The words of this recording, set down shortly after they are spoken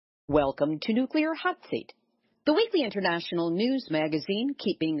Welcome to Nuclear Hotseat, the weekly international news magazine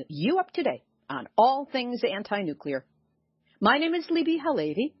keeping you up to date on all things anti-nuclear. My name is Libby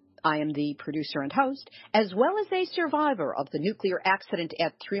Halevi. I am the producer and host, as well as a survivor of the nuclear accident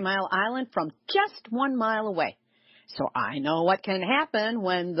at 3 Mile Island from just 1 mile away. So I know what can happen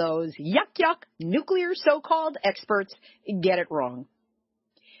when those yuck nuclear so-called experts get it wrong.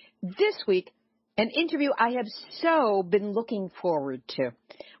 This week, an interview I have so been looking forward to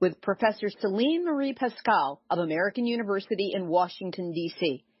with Professor Celine-Marie Pascale of American University in Washington,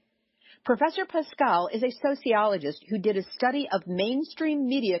 D.C. Professor Pascale is a sociologist who did a study of mainstream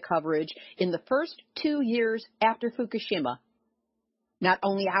media coverage in the first 2 years after Fukushima. Not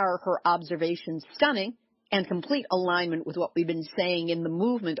only are her observations stunning and complete alignment with what we've been saying in the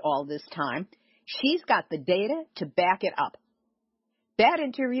movement all this time, she's got the data to back it up. That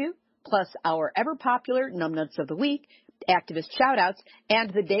interview, plus our ever-popular NUMNUTZ of the Week, activist shout-outs,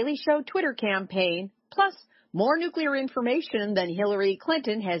 and the Daily Show Twitter campaign, plus more nuclear information than Hillary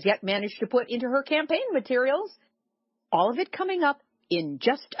Clinton has yet managed to put into her campaign materials. All of it coming up in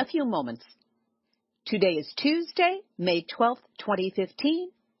just a few moments. Today is Tuesday, May 12th, 2015,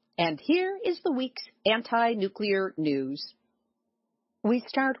 and here is the week's anti-nuclear news. We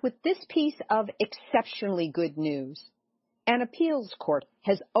start with this piece of exceptionally good news. An appeals court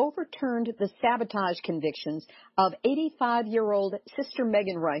has overturned the sabotage convictions of 85-year-old Sister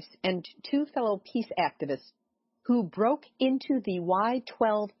Megan Rice and 2 fellow peace activists who broke into the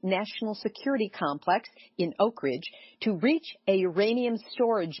Y-12 National Security Complex in Oak Ridge to reach a uranium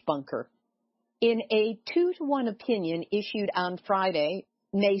storage bunker. In a 2-to-1 opinion issued on Friday,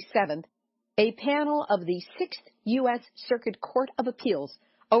 May 7th, a panel of the 6th U.S. Circuit Court of Appeals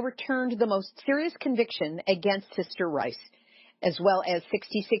overturned the most serious conviction against Sister Rice, as well as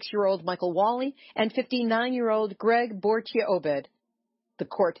 66-year-old Michael Walli and 59-year-old Greg Boertje-Obed. The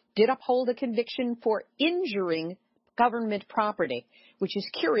court did uphold a conviction for injuring government property, which is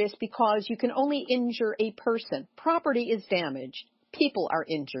curious because you can only injure a person. Property is damaged. People are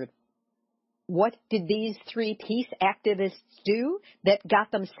injured. What did these 3 peace activists do that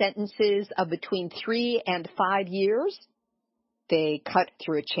got them sentences of between 3 and 5 years? They cut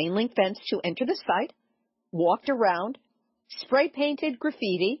through a chain link fence to enter the site, walked around, spray-painted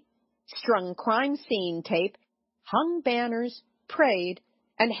graffiti, strung crime scene tape, hung banners, prayed,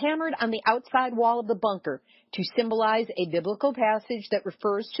 and hammered on the outside wall of the bunker to symbolize a biblical passage that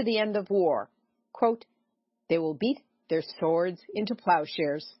refers to the end of war. Quote, "They will beat their swords into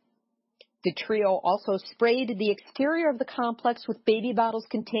plowshares." The trio also sprayed the exterior of the complex with baby bottles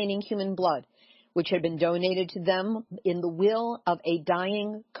containing human blood, which had been donated to them in the will of a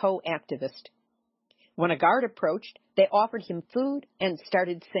dying co-activist. When a guard approached, they offered him food and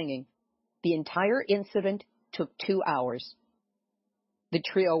started singing. The entire incident took 2 hours. The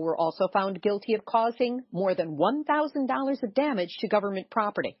trio were also found guilty of causing more than $1,000 of damage to government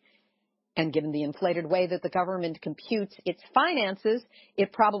property. And given the inflated way that the government computes its finances,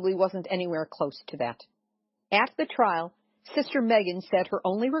 it probably wasn't anywhere close to that. At the trial, Sister Megan said her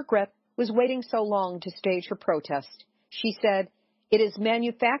only regret was waiting so long to stage her protest. She said, "It is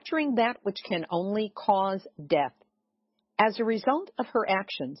manufacturing that which can only cause death." As a result of her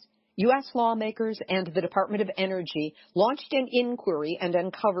actions, U.S. lawmakers and the Department of Energy launched an inquiry and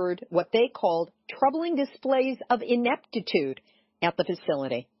uncovered what they called troubling displays of ineptitude at the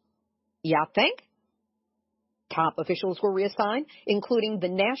facility. Ya think? Top officials were reassigned, including the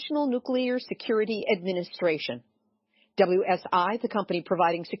National Nuclear Security Administration. WSI, the company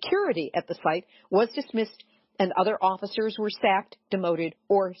providing security at the site, was dismissed, and other officers were sacked, demoted,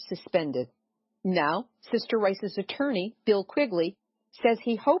 or suspended. Now, Sister Rice's attorney, Bill Quigley, says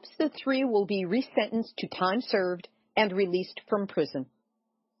he hopes the 3 will be resentenced to time served and released from prison.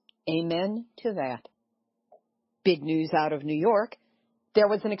 Amen to that. Big news out of New York. There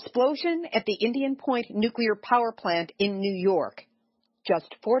was an explosion at the Indian Point nuclear power plant in New York,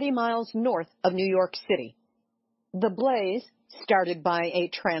 just 40 miles north of New York City. The blaze, started by a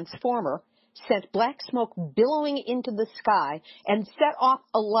transformer, sent black smoke billowing into the sky and set off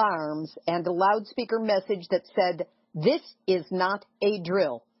alarms and a loudspeaker message that said, "This is not a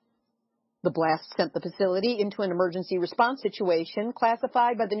drill." The blast sent the facility into an emergency response situation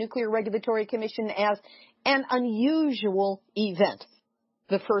classified by the Nuclear Regulatory Commission as an unusual event,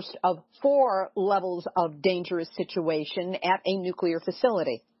 the first of 4 levels of dangerous situation at a nuclear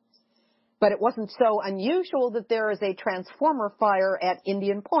facility. But it wasn't so unusual that there is a transformer fire at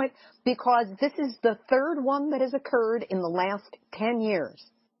Indian Point because this is the 3rd one that has occurred in the last 10 years.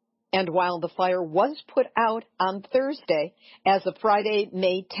 And while the fire was put out on Thursday, as of Friday,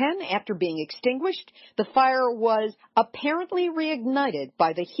 May 10, after being extinguished, the fire was apparently reignited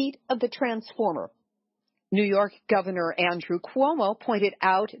by the heat of the transformer. New York Governor Andrew Cuomo pointed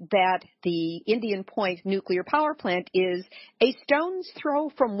out that the Indian Point nuclear power plant is a stone's throw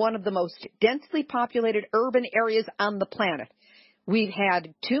from one of the most densely populated urban areas on the planet. We've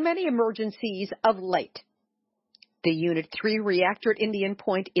had too many emergencies of late. The Unit 3 reactor at Indian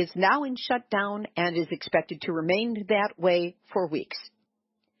Point is now in shutdown and is expected to remain that way for weeks.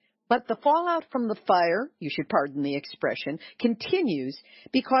 But the fallout from the fire, you should pardon the expression, continues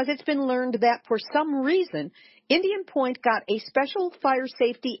because it's been learned that for some reason, Indian Point got a special fire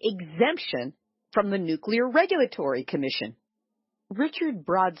safety exemption from the Nuclear Regulatory Commission. Richard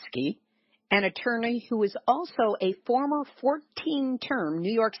Brodsky, an attorney who is also a former 14-term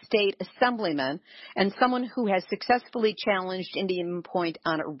New York State Assemblyman and someone who has successfully challenged Indian Point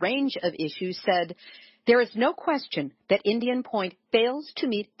on a range of issues, said, "There is no question that Indian Point fails to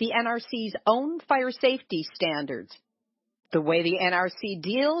meet the NRC's own fire safety standards. The way the NRC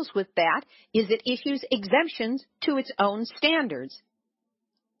deals with that is it issues exemptions to its own standards."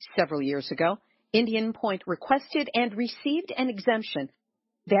 Several years ago, Indian Point requested and received an exemption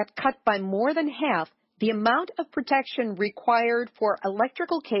that cut by more than half the amount of protection required for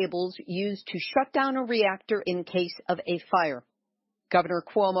electrical cables used to shut down a reactor in case of a fire. Governor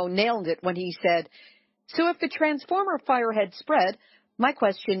Cuomo nailed it when he said, "So if the transformer fire had spread, my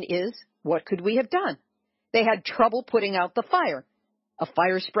question is, what could we have done? They had trouble putting out the fire. A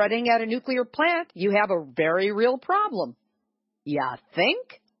fire spreading at a nuclear plant, you have a very real problem." Ya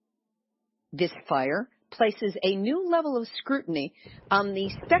think? This fire places a new level of scrutiny on the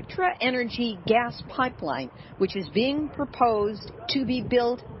Spectra Energy gas pipeline, which is being proposed to be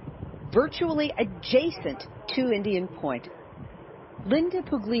built virtually adjacent to Indian Point. Linda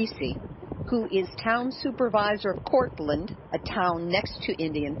Puglisi, who is town supervisor of Cortland, a town next to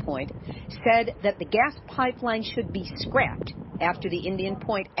Indian Point, said that the gas pipeline should be scrapped after the Indian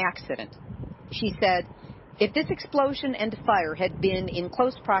Point accident. She said, "If this explosion and fire had been in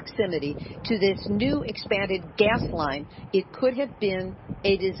close proximity to this new expanded gas line, it could have been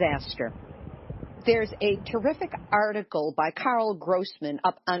a disaster." There's a terrific article by Carl Grossman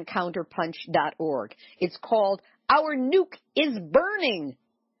up on counterpunch.org. It's called "Our Nuke is Burning."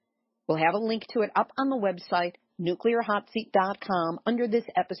 We'll have a link to it up on the website, nuclearhotseat.com, under this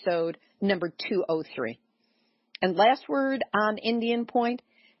episode, number 203. And last word on Indian Point.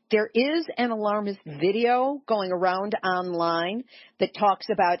 There is an alarmist video going around online that talks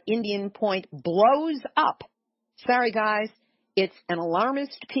about Indian Point blows up. Sorry, guys, it's an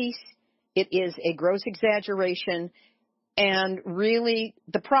alarmist piece. It is a gross exaggeration, and really,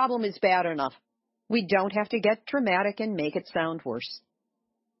 the problem is bad enough. We don't have to get dramatic and make it sound worse.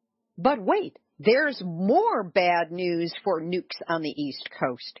 But wait, there's more bad news for nukes on the East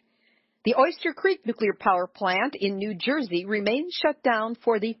Coast. The Oyster Creek nuclear power plant in New Jersey remains shut down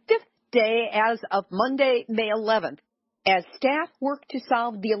for the 5th day as of Monday, May 11th, as staff work to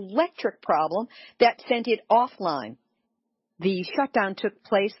solve the electric problem that sent it offline. The shutdown took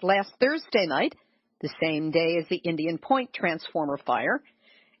place last Thursday night, the same day as the Indian Point transformer fire,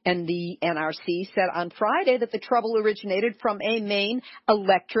 and the NRC said on Friday that the trouble originated from a main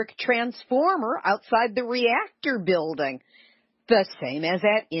electric transformer outside the reactor building, the same as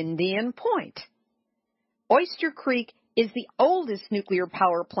at Indian Point. Oyster Creek is the oldest nuclear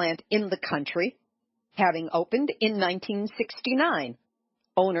power plant in the country, having opened in 1969.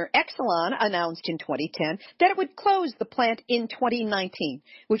 Owner Exelon announced in 2010 that it would close the plant in 2019,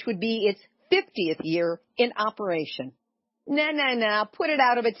 which would be its 50th year in operation. Nah, put it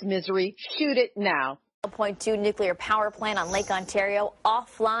out of its misery. Shoot it now. Point 2 nuclear power plant on Lake Ontario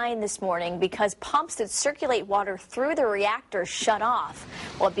offline this morning because pumps that circulate water through the reactor shut off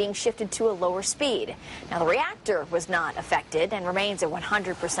while being shifted to a lower speed. Now, the reactor was not affected and remains at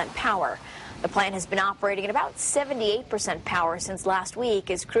 100% power. The plant has been operating at about 78% power since last week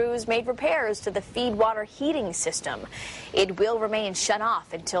as crews made repairs to the feed water heating system. It will remain shut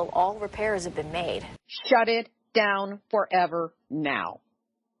off until all repairs have been made. Shut it down forever now.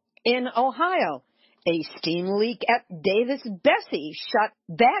 In Ohio, a steam leak at Davis-Besse shut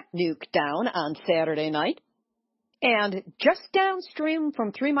that nuke down on Saturday night. And just downstream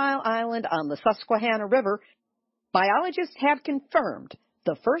from 3 Mile Island on the Susquehanna River, biologists have confirmed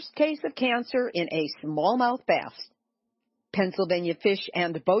the first case of cancer in a smallmouth bass. Pennsylvania Fish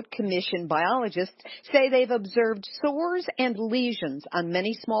and Boat Commission biologists say they've observed sores and lesions on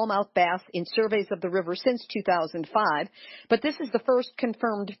many smallmouth bass in surveys of the river since 2005, but this is the first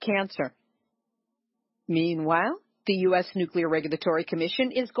confirmed cancer. Meanwhile, The U.S. Nuclear Regulatory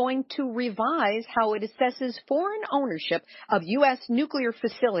Commission is going to revise how it assesses foreign ownership of U.S. nuclear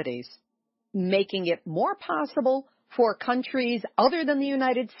facilities, making it more possible for countries other than the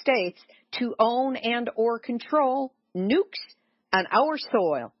United States to own and or control nukes on our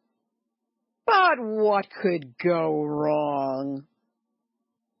soil. But what could go wrong?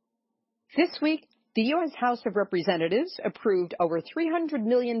 This week, the U.S. House of Representatives approved over $300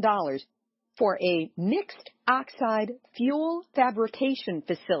 million for a mixed oxide fuel fabrication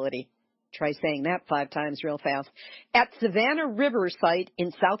facility. Try saying that 5 times real fast. At Savannah River site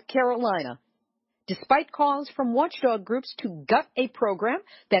in South Carolina. Despite calls from watchdog groups to gut a program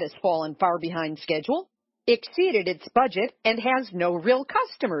that has fallen far behind schedule, exceeded its budget, and has no real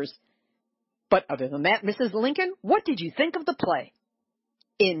customers. But other than that, Mrs. Lincoln, what did you think of the play?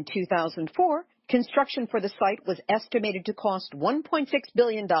 In 2004, construction for the site was estimated to cost $1.6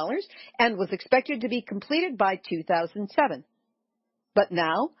 billion and was expected to be completed by 2007. But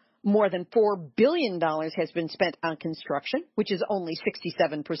now, more than $4 billion has been spent on construction, which is only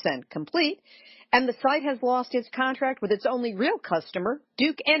 67% complete, and the site has lost its contract with its only real customer,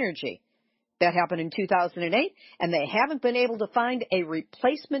 Duke Energy. That happened in 2008, and they haven't been able to find a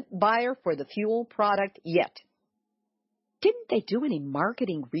replacement buyer for the fuel product yet. Didn't they do any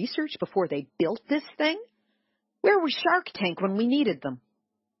marketing research before they built this thing? Where was Shark Tank when we needed them?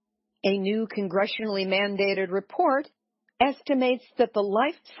 A new congressionally mandated report estimates that the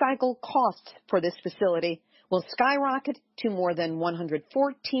life cycle costs for this facility will skyrocket to more than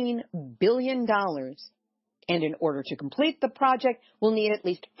 $114 billion. And in order to complete the project, we'll need at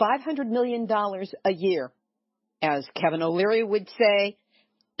least $500 million a year. As Kevin O'Leary would say,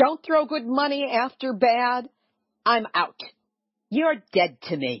 don't throw good money after bad. I'm out. You're dead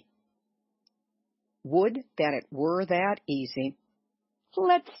to me. Would that it were that easy.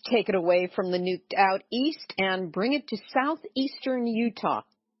 Let's take it away from the nuked out east and bring it to southeastern Utah,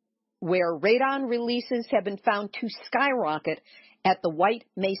 where radon releases have been found to skyrocket at the White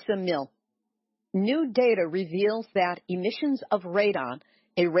Mesa Mill. New data reveals that emissions of radon,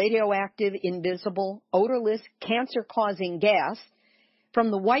 a radioactive, invisible, odorless, cancer-causing gas, from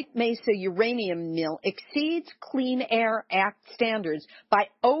the White Mesa uranium mill exceeds Clean Air Act standards by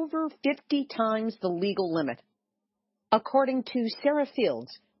over 50 times the legal limit. According to Sarah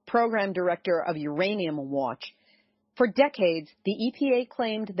Fields, Program Director of Uranium Watch, for decades, the EPA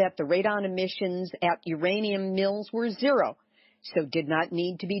claimed that the radon emissions at uranium mills were zero, so did not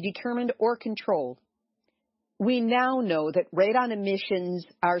need to be determined or controlled. We now know that radon emissions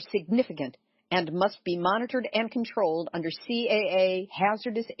are significant and must be monitored and controlled under CAA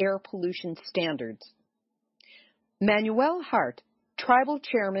hazardous air pollution standards. Manuel Hart, tribal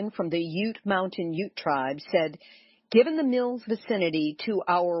chairman from the Ute Mountain Ute tribe, said, "Given the mill's vicinity to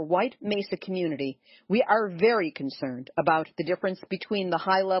our White Mesa community, we are very concerned about the difference between the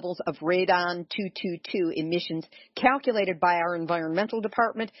high levels of radon-222 emissions calculated by our environmental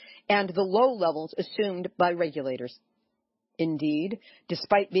department and the low levels assumed by regulators." Indeed,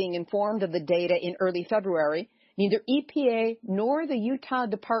 despite being informed of the data in early February, neither EPA nor the Utah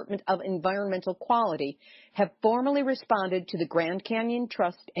Department of Environmental Quality have formally responded to the Grand Canyon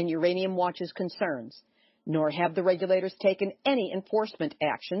Trust and Uranium Watch's concerns, nor have the regulators taken any enforcement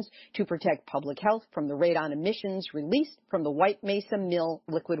actions to protect public health from the radon emissions released from the White Mesa Mill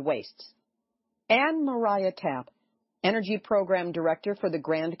liquid wastes. Anne Mariah Tapp, Energy Program Director for the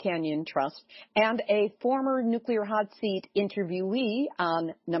Grand Canyon Trust and a former nuclear hot seat interviewee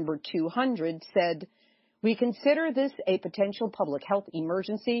on number 200, said, "We consider this a potential public health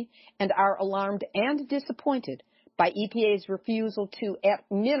emergency and are alarmed and disappointed by EPA's refusal to, at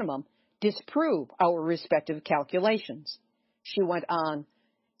minimum, disprove our respective calculations." She went on,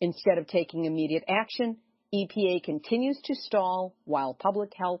 "Instead of taking immediate action, EPA continues to stall while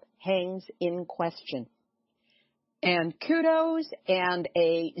public health hangs in question." And kudos and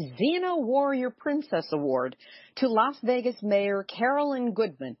a Xena Warrior Princess Award to Las Vegas Mayor Carolyn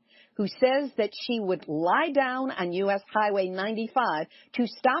Goodman, who says that she would lie down on U.S. Highway 95 to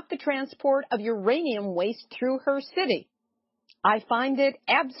stop the transport of uranium waste through her city. "I find it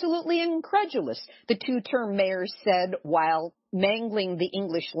absolutely incredulous," the two-term mayor said while mangling the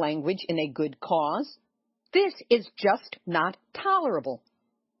English language in a good cause. "This is just not tolerable."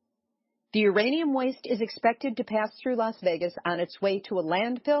 The uranium waste is expected to pass through Las Vegas on its way to a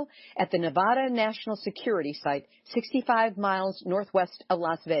landfill at the Nevada National Security Site, 65 miles northwest of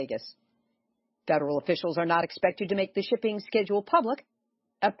Las Vegas. Federal officials are not expected to make the shipping schedule public,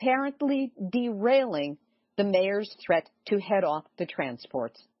 apparently derailing the mayor's threat to head off the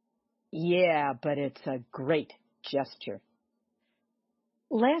transports. Yeah, but it's a great gesture.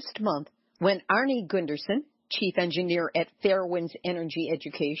 Last month, when Arnie Gunderson, chief engineer at Fairwinds Energy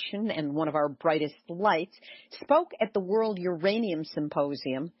Education and one of our brightest lights, spoke at the World Uranium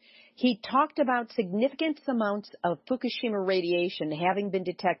Symposium. He talked about significant amounts of Fukushima radiation having been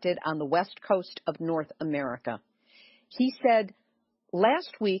detected on the west coast of North America. He said,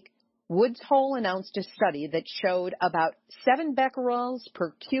 last week, Woods Hole announced a study that showed about 7 becquerels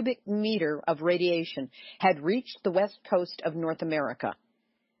per cubic meter of radiation had reached the west coast of North America.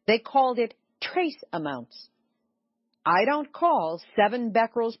 They called it trace amounts. I don't call 7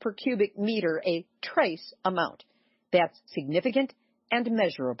 becquerels per cubic meter a trace amount. That's significant and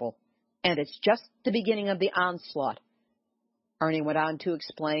measurable, and it's just the beginning of the onslaught. Arnie went on to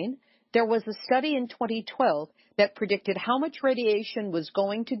explain, there was a study in 2012 that predicted how much radiation was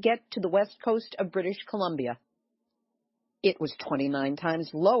going to get to the west coast of British Columbia. It was 29 times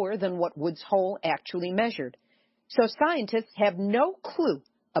lower than what Woods Hole actually measured. So scientists have no clue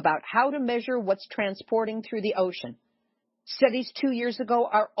about how to measure what's transporting through the ocean. Studies 2 years ago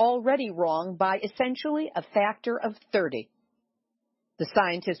are already wrong by essentially a factor of 30. The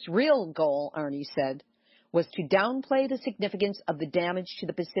scientists' real goal, Arnie said, was to downplay the significance of the damage to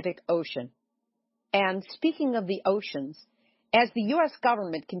the Pacific Ocean. And speaking of the oceans, as the U.S.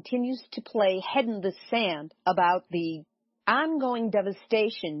 government continues to play head in the sand about the ongoing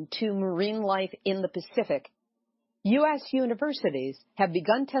devastation to marine life in the Pacific, U.S. universities have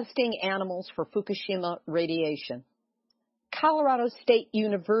begun testing animals for Fukushima radiation. Colorado State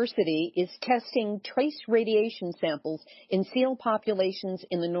University is testing trace radiation samples in seal populations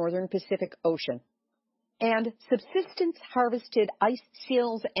in the northern Pacific Ocean. And subsistence harvested ice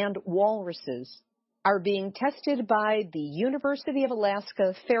seals and walruses are being tested by the University of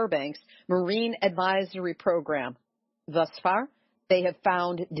Alaska Fairbanks Marine Advisory Program. Thus far, they have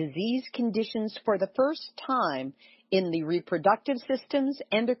found disease conditions for the first time in the reproductive systems,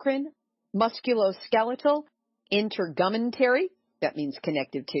 endocrine, musculoskeletal, intergumentary, that means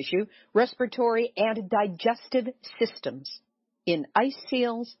connective tissue, respiratory, and digestive systems in ice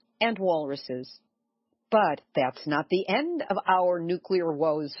seals and walruses. But that's not the end of our nuclear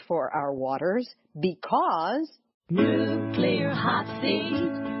woes for our waters, because nuclear hot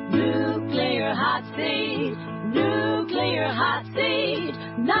seat, nuclear hot seat, nuclear hot seat,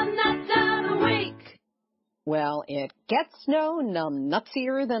 numnutz out awake. Well, it gets no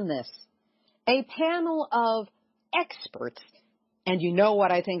numnutzier than this. A panel of experts, and you know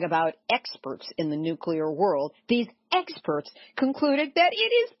what I think about experts in the nuclear world, these experts concluded that it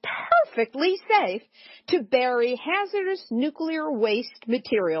is perfectly safe to bury hazardous nuclear waste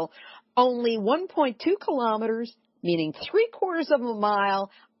material only 1.2 kilometers, meaning 3/4 of a mile,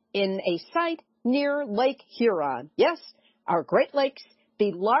 in a site near Lake Huron. Yes, our Great Lakes,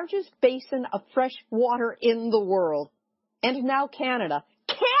 the largest basin of fresh water in the world. And now Canada,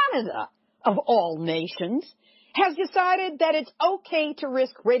 of all nations, has decided that it's okay to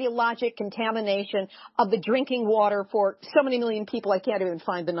risk radiologic contamination of the drinking water for so many million people I can't even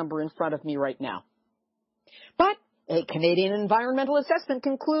find the number in front of me right now. But a Canadian environmental assessment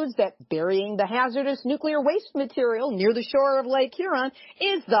concludes that burying the hazardous nuclear waste material near the shore of Lake Huron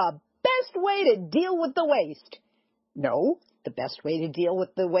is the best way to deal with the waste. No, the best way to deal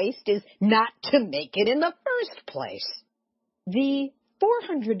with the waste is not to make it in the first place. The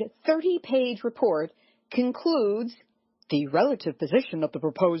 430-page report concludes, the relative position of the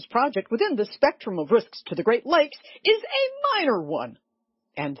proposed project within the spectrum of risks to the Great Lakes is a minor one,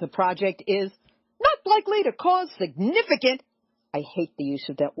 and the project is not likely to cause significant, I hate the use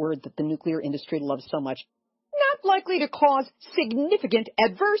of that word that the nuclear industry loves so much, not likely to cause significant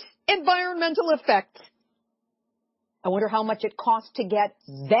adverse environmental effects. I wonder how much it costs to get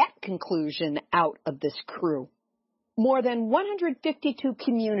that conclusion out of this crew. More than 152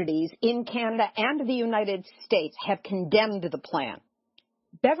 communities in Canada and the United States have condemned the plan.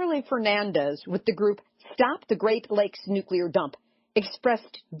 Beverly Fernandez, with the group Stop the Great Lakes Nuclear Dump,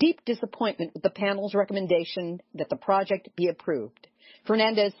 expressed deep disappointment with the panel's recommendation that the project be approved.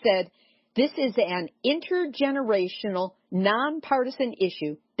 Fernandez said, "This is an intergenerational, nonpartisan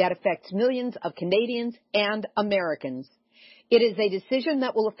issue that affects millions of Canadians and Americans. It is a decision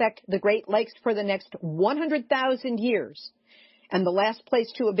that will affect the Great Lakes for the next 100,000 years. And the last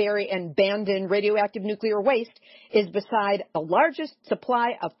place to bury and abandon radioactive nuclear waste is beside the largest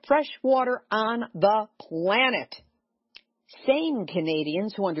supply of fresh water on the planet." Sane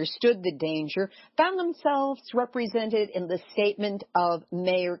Canadians who understood the danger found themselves represented in the statement of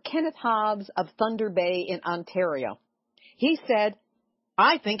Mayor Kenneth Hobbs of Thunder Bay in Ontario. He said,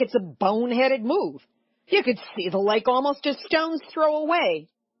 "I think it's a boneheaded move. You could see the lake almost a stone's throw away."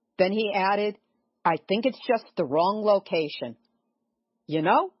 Then he added, "I think it's just the wrong location." You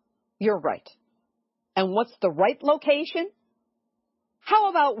know, you're right. And what's the right location? How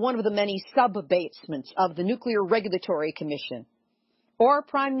about one of the many sub-basements of the Nuclear Regulatory Commission? Or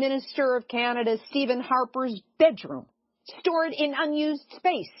Prime Minister of Canada Stephen Harper's bedroom, stored in unused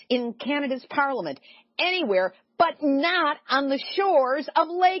space in Canada's Parliament, anywhere but not on the shores of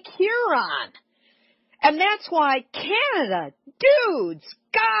Lake Huron. And that's why Canada, dudes,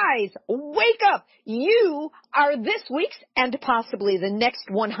 guys, wake up. You are this week's and possibly the next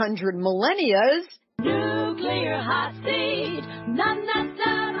 100 millennia's Nuclear hot seat,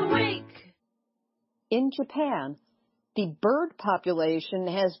 numnutzier awake. In Japan, the bird population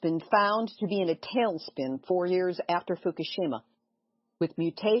has been found to be in a tailspin 4 years after Fukushima, with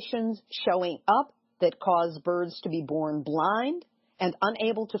mutations showing up that cause birds to be born blind and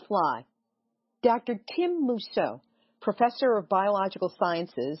unable to fly. Dr. Tim Mousseau, professor of biological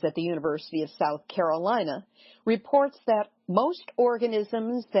sciences at the University of South Carolina, reports that most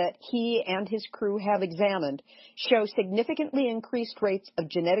organisms that he and his crew have examined show significantly increased rates of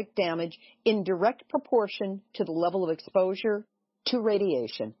genetic damage in direct proportion to the level of exposure to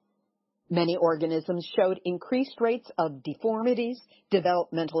radiation. Many organisms showed increased rates of deformities,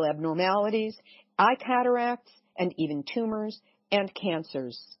 developmental abnormalities, eye cataracts, and even tumors and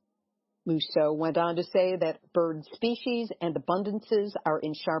cancers. Mousseau went on to say that bird species and abundances are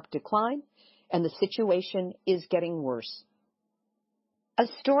in sharp decline, and the situation is getting worse. A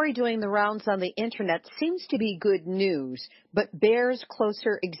story doing the rounds on the internet seems to be good news, but bears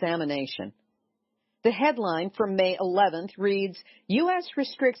closer examination. The headline from May 11th reads, U.S.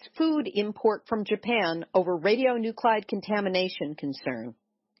 restricts food import from Japan over radionuclide contamination concern.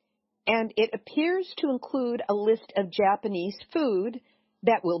 And it appears to include a list of Japanese food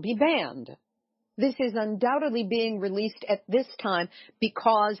that will be banned. This is undoubtedly being released at this time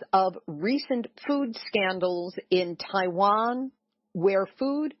because of recent food scandals in Taiwan, where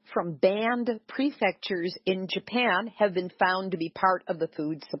food from banned prefectures in Japan have been found to be part of the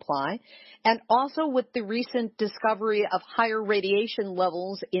food supply, and also with the recent discovery of higher radiation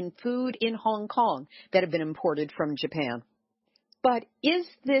levels in food in Hong Kong that have been imported from Japan. But is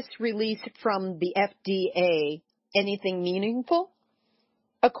this release from the FDA anything meaningful?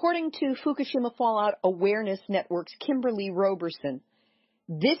 According to Fukushima Fallout Awareness Network's Kimberly Roberson,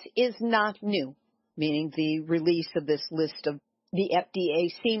 this is not new, meaning the release of this list of the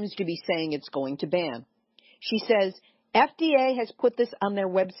FDA seems to be saying it's going to ban. She says, FDA has put this on their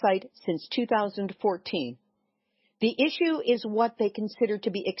website since 2014. The issue is what they consider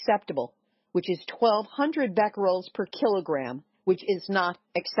to be acceptable, which is 1,200 becquerels per kilogram, which is not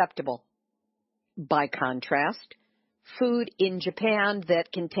acceptable. By contrast, food in Japan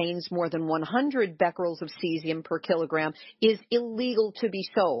that contains more than 100 becquerels of cesium per kilogram is illegal to be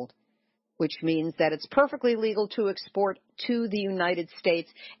sold, which means that it's perfectly legal to export to the United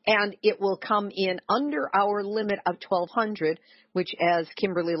States, and it will come in under our limit of 1,200, which, as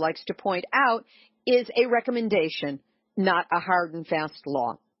Kimberly likes to point out, is a recommendation, not a hard and fast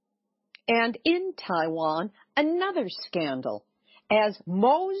law. And in Taiwan, another scandal, as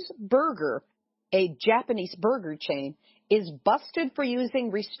Moe's Burger, a Japanese burger chain, is busted for using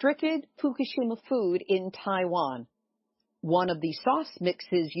restricted Fukushima food in Taiwan. One of the sauce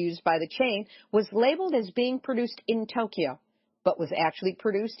mixes used by the chain was labeled as being produced in Tokyo, but was actually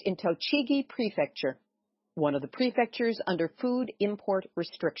produced in Tochigi Prefecture, one of the prefectures under food import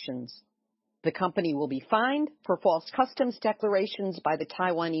restrictions. The company will be fined for false customs declarations by the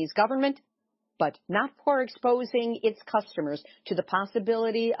Taiwanese government, but not for exposing its customers to the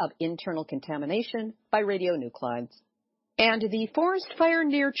possibility of internal contamination by radionuclides. And the forest fire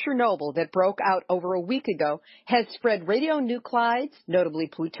near Chernobyl that broke out over a week ago has spread radionuclides, notably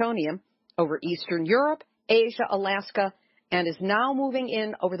plutonium, over Eastern Europe, Asia, Alaska, and is now moving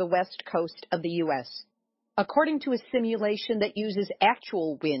in over the west coast of the U.S. According to a simulation that uses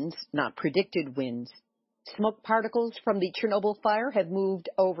actual winds, not predicted winds, smoke particles from the Chernobyl fire have moved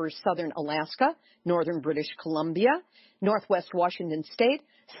over southern Alaska, northern British Columbia, northwest Washington State,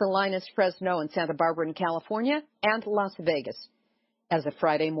 Salinas, Fresno, and Santa Barbara in California, and Las Vegas. As of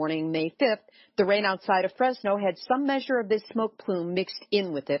Friday morning, May 5th, the rain outside of Fresno had some measure of this smoke plume mixed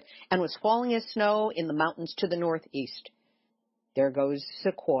in with it and was falling as snow in the mountains to the northeast. There goes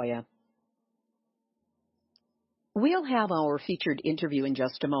Sequoia. We'll have our featured interview in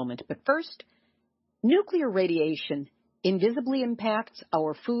just a moment, but first, nuclear radiation invisibly impacts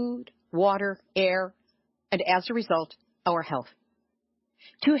our food, water, air, and as a result, our health.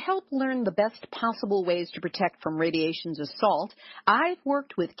 To help learn the best possible ways to protect from radiation's assault, I've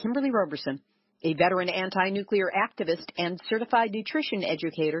worked with Kimberly Roberson, a veteran anti-nuclear activist and certified nutrition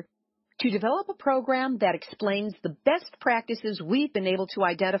educator, to develop a program that explains the best practices we've been able to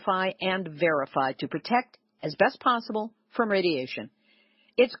identify and verify to protect as best possible from radiation.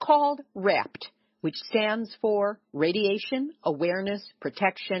 It's called RAPT, which stands for Radiation Awareness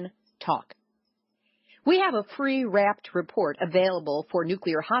Protection Talk. We have a free RAPT report available for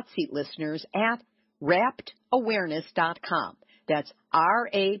Nuclear Hot Seat listeners at raptawareness.com. That's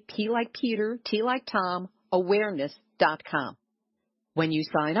R-A-P like Peter, T like Tom, awareness.com. When you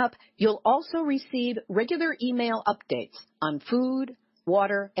sign up, you'll also receive regular email updates on food,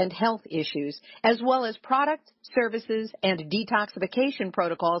 water, and health issues, as well as products, services, and detoxification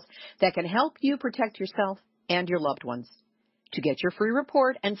protocols that can help you protect yourself and your loved ones. To get your free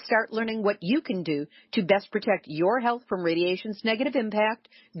report and start learning what you can do to best protect your health from radiation's negative impact,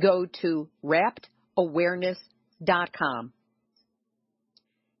 go to raptawareness.com.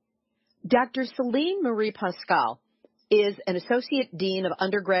 Dr. Celine-Marie Pascale is an Associate Dean of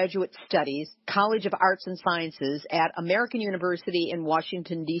Undergraduate Studies, College of Arts and Sciences at American University in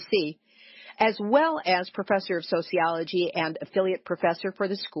Washington, D.C., as well as Professor of Sociology and Affiliate Professor for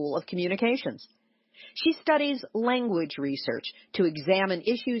the School of Communications. She studies language research to examine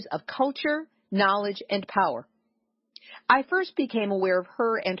issues of culture, knowledge, and power. I first became aware of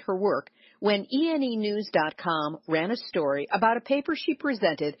her and her work when ENEnews.com ran a story about a paper she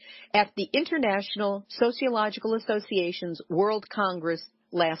presented at the International Sociological Association's World Congress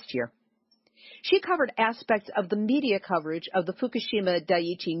last year. She covered aspects of the media coverage of the Fukushima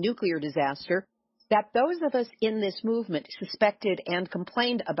Daiichi nuclear disaster that those of us in this movement suspected and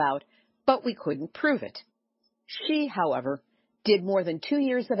complained about, but we couldn't prove it. She, however, did more than 2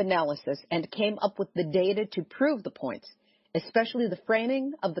 years of analysis and came up with the data to prove the points, especially the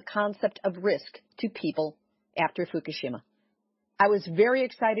framing of the concept of risk to people after Fukushima. I was very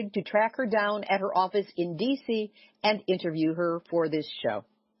excited to track her down at her office in D.C. and interview her for this show.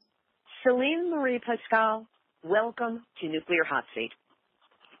 Celine-Marie Pascale, welcome to Nuclear Hot Seat.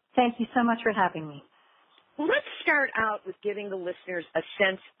 Thank you so much for having me. Let's start out with giving the listeners a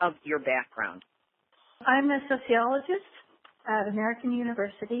sense of your background. I'm a sociologist at American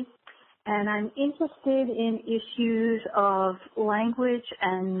University, and I'm interested in issues of language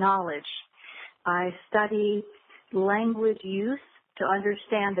and knowledge. I study language use to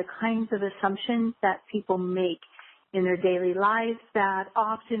understand the kinds of assumptions that people make in their daily lives that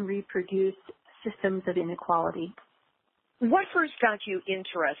often reproduce systems of inequality. What first got you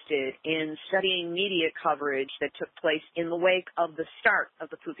interested in studying media coverage that took place in the wake of the start of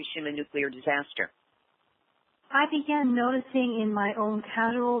the Fukushima nuclear disaster? I began noticing in my own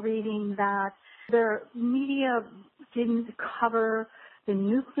casual reading that the media didn't cover the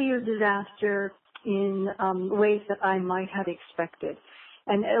nuclear disaster in ways that I might have expected.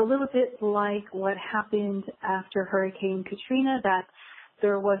 And a little bit like what happened after Hurricane Katrina, that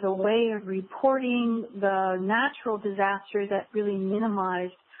there was a way of reporting the natural disaster that really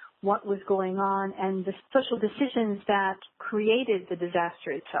minimized what was going on and the social decisions that created the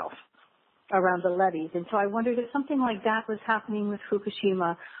disaster itself around the levees. And so I wondered if something like that was happening with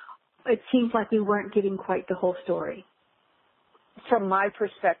Fukushima. It seems like we weren't getting quite the whole story. From my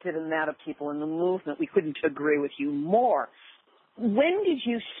perspective and that of people in the movement, we couldn't agree with you more. When did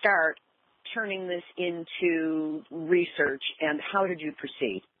you start turning this into research, and how did you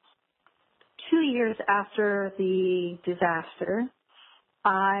proceed? 2 years after the disaster,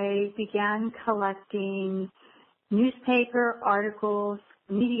 I began collecting newspaper articles,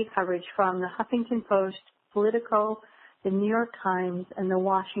 media coverage from the Huffington Post, Politico, the New York Times, and the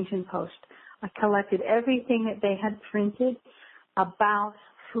Washington Post. I collected everything that they had printed about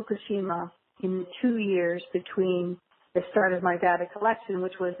Fukushima in the 2 years between the start of my data collection,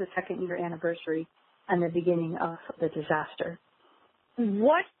 which was the second year anniversary, and the beginning of the disaster.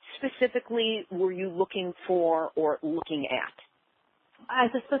 What specifically were you looking for or looking at?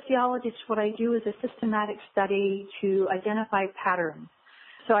 As a sociologist, what I do is a systematic study to identify patterns.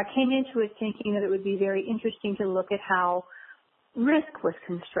 So I came into it thinking that it would be very interesting to look at how risk was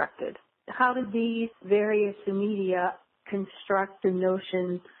constructed. How did these various media construct the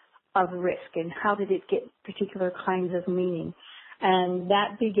notion of risk, and how did it get particular kinds of meaning? And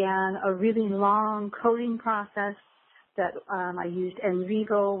that began a really long coding process that I used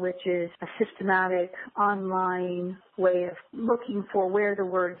NVivo, which is a systematic online way of looking for where the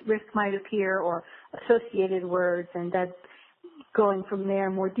word risk might appear or associated words, and then going from there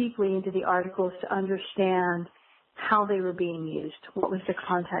more deeply into the articles to understand how they were being used, what was the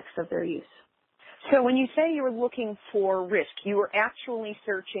context of their use. So when you say you were looking for risk, you were actually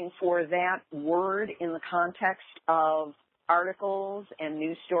searching for that word in the context of articles and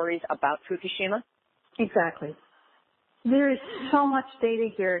news stories about Fukushima? Exactly. There is so much data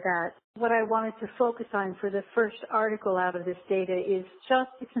here that What I wanted to focus on for the first article out of this data is just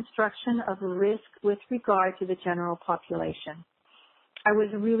the construction of risk with regard to the general population. I was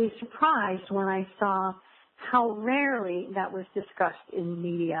really surprised when I saw how rarely that was discussed in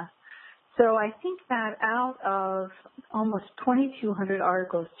media. So I think that out of almost 2,200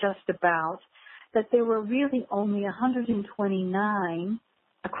 articles just about, that there were really only 129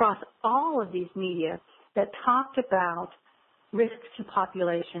 across all of these media that talked about risk to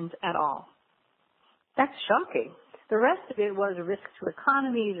populations at all. That's shocking. The rest of it was risk to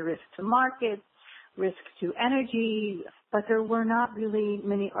economies, risk to markets, risk to energy, but there were not really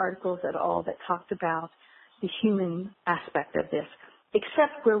many articles at all that talked about the human aspect of this,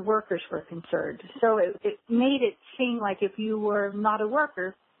 except where workers were concerned. So it made it seem like if you were not a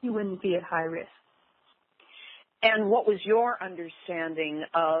worker, you wouldn't be at high risk. And what was your understanding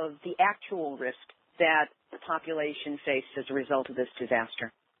of the actual risk that the population faced as a result of this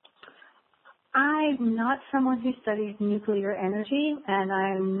disaster? I'm not someone who studies nuclear energy, and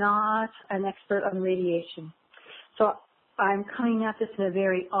I'm not an expert on radiation. So I'm coming at this in a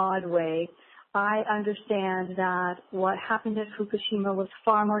very odd way. I understand that what happened at Fukushima was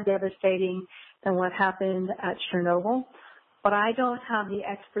far more devastating than what happened at Chernobyl, but I don't have the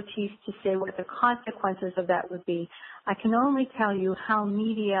expertise to say what the consequences of that would be. I can only tell you how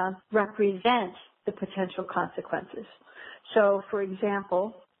media represents the potential consequences. So, for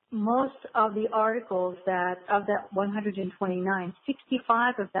example, most of the articles of that 129,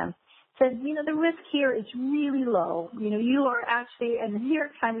 65 of them said, the risk here is really low. You are actually, and the New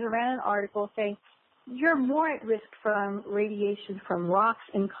York Times ran an article saying, you're more at risk from radiation from rocks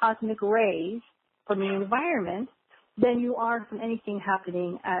and cosmic rays from the environment than you are from anything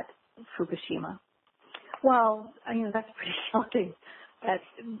happening at Fukushima. Well, that's pretty shocking.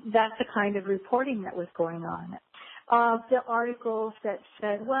 That's the kind of reporting that was going on. The articles that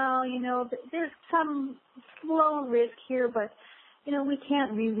said, well, there's some low risk here, but, we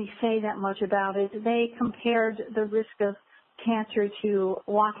can't really say that much about it. They compared the risk of cancer to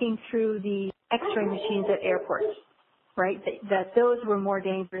walking through the X-ray machines at airports, right? That those were more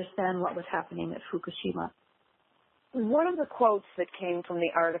dangerous than what was happening at Fukushima. One of the quotes that came from the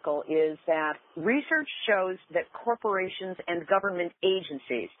article is that research shows that corporations and government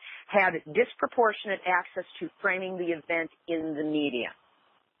agencies had disproportionate access to framing the event in the media.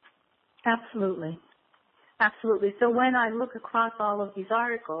 Absolutely. Absolutely. So when I look across all of these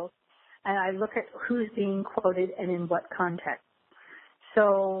articles and I look at who's being quoted and in what context,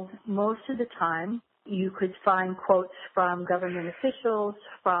 so most of the time you could find quotes from government officials,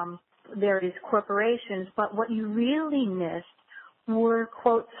 from various corporations, but what you really missed were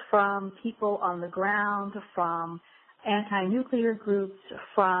quotes from people on the ground, from anti-nuclear groups,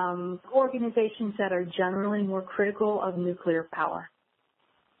 from organizations that are generally more critical of nuclear power.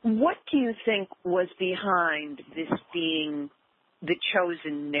 What do you think was behind this being the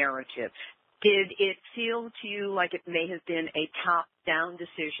chosen narrative? Did it feel to you like it may have been a top-down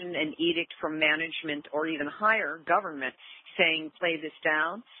decision, an edict from management or even higher government saying, play this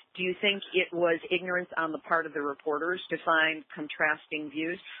down? Do you think it was ignorance on the part of the reporters to find contrasting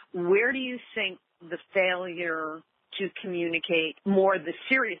views? Where do you think the failure to communicate more the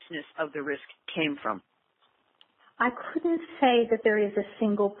seriousness of the risk came from? I couldn't say that there is a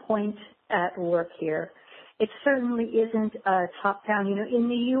single point at work here. It certainly isn't a top-down. In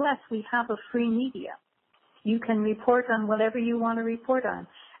the U.S., we have a free media. You can report on whatever you want to report on.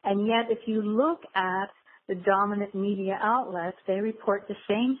 And yet, if you look at the dominant media outlets, they report the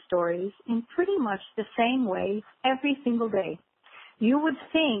same stories in pretty much the same way every single day. You would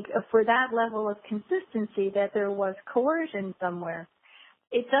think for that level of consistency that there was coercion somewhere.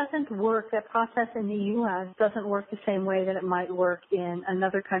 It doesn't work. That process in the U.S. doesn't work the same way that it might work in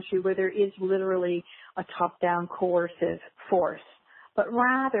another country where there is literally a top-down coercive force. But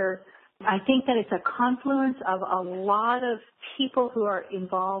rather, I think that it's a confluence of a lot of people who are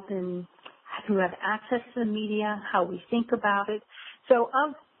involved in, who have access to the media, how we think about it. So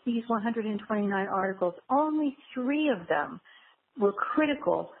of these 129 articles, only 3 of them were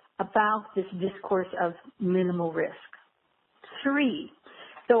critical about this discourse of minimal risk. 3.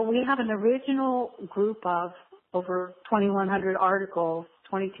 So we have an original group of over 2,100 articles,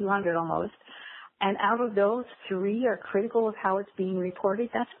 2,200 almost, and out of those 3 are critical of how it's being reported.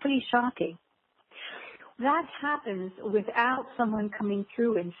 That's pretty shocking. That happens without someone coming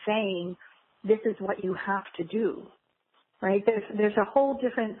through and saying, this is what you have to do, right? There's a whole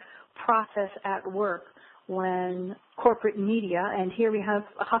different process at work when corporate media, and here we have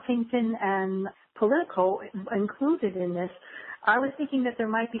Huffington and Politico included in this. I was thinking that there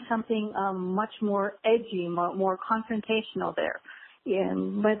might be something much more edgy, more confrontational there.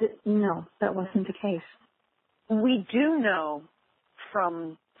 No, that wasn't the case. We do know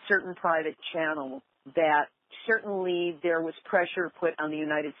from certain private channels that certainly there was pressure put on the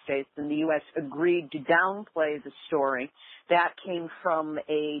United States, and the U.S. agreed to downplay the story. That came from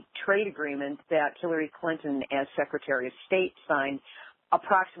a trade agreement that Hillary Clinton, as Secretary of State, signed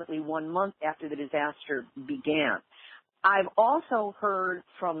approximately 1 month after the disaster began. I've also heard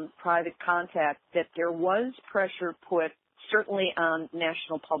from private contact that there was pressure put certainly on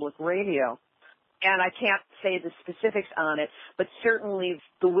National Public Radio, and I can't say the specifics on it, but certainly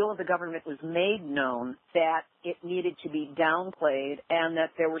the will of the government was made known that it needed to be downplayed and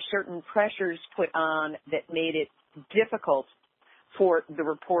that there were certain pressures put on that made it difficult for the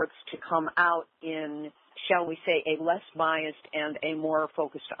reports to come out in, shall we say, a less biased and a more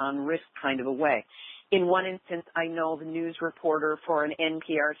focused on risk kind of a way. In one instance, I know of a news reporter for an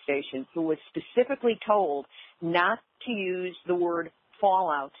NPR station who was specifically told not to use the word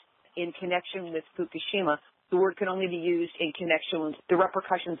fallout in connection with Fukushima. The word could only be used in connection with the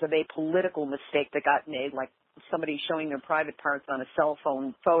repercussions of a political mistake that got made, like somebody showing their private parts on a cell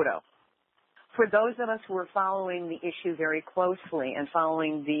phone photo. For those of us who are following the issue very closely and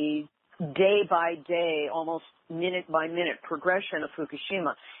following the day-by-day, almost minute-by-minute progression of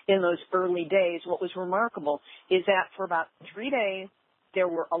Fukushima in those early days, what was remarkable is that for about 3 days, there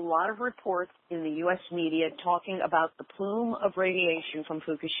were a lot of reports in the U.S. media talking about the plume of radiation from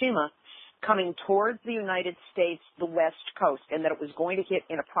Fukushima coming towards the United States, the West Coast, and that it was going to hit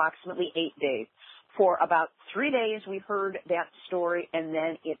in approximately 8 days. For about 3 days, we heard that story, and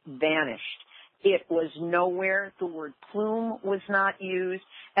then it vanished. It was nowhere. The word plume was not used,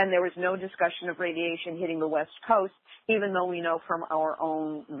 and there was no discussion of radiation hitting the West Coast, even though we know from our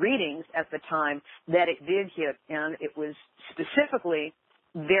own readings at the time that it did hit, and it was specifically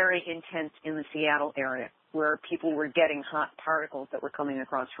very intense in the Seattle area, where people were getting hot particles that were coming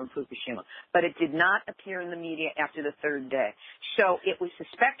across from Fukushima. But it did not appear in the media after the third day. So it was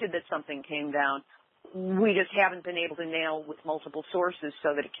suspected that something came down. We just haven't been able to nail with multiple sources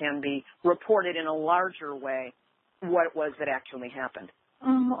so that it can be reported in a larger way what it was that actually happened.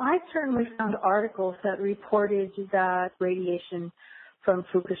 I certainly found articles that reported that radiation from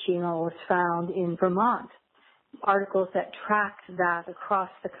Fukushima was found in Vermont, articles that tracked that across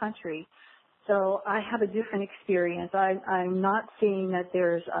the country. So I have a different experience. I'm not seeing that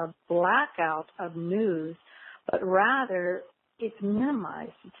there's a blackout of news, but rather it's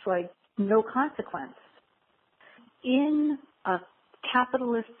minimized. It's like no consequence. In a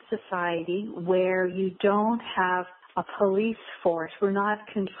capitalist society where you don't have a police force, we're not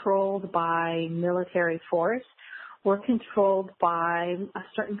controlled by military force, we're controlled by a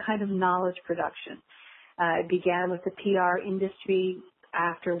certain kind of knowledge production. It began with the PR industry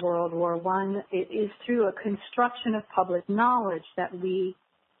after World War I. It is through a construction of public knowledge that we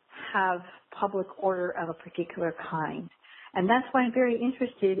have public order of a particular kind. And that's why I'm very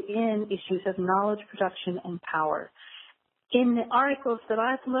interested in issues of knowledge production and power. In the articles that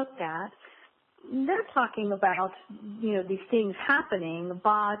I've looked at, they're talking about, these things happening,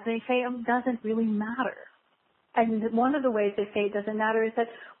 but they say it doesn't really matter. And one of the ways they say it doesn't matter is that,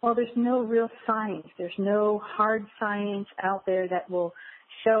 there's no real science. There's no hard science out there that will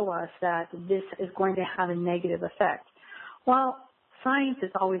show us that this is going to have a negative effect. Well, science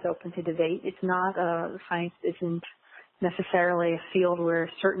is always open to debate. It's not science isn't necessarily a field where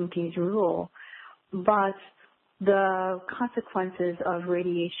certainties rule, but the consequences of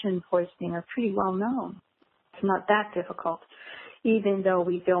radiation poisoning are pretty well known. It's not that difficult, even though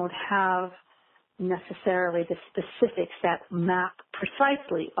we don't have necessarily the specifics that map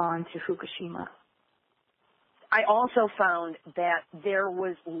precisely onto Fukushima. I also found that there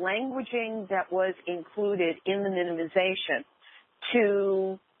was languaging that was included in the minimization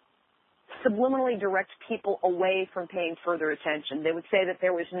to subliminally direct people away from paying further attention. They would say that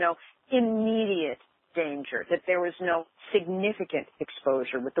there was no immediate danger, that there was no significant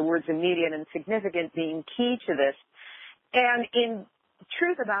exposure, with the words immediate and significant being key to this. And in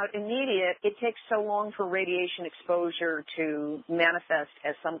truth about immediate, it takes so long for radiation exposure to manifest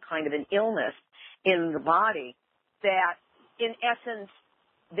as some kind of an illness in the body that, in essence,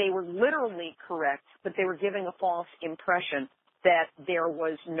 they were literally correct, but they were giving a false impression that there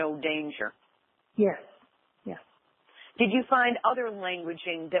was no danger. Yes, yes. Did you find other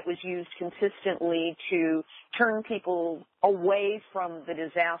languaging that was used consistently to turn people away from the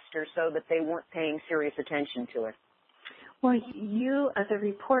disaster so that they weren't paying serious attention to it? Well, you as a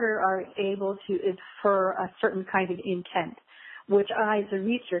reporter are able to infer a certain kind of intent, which I as a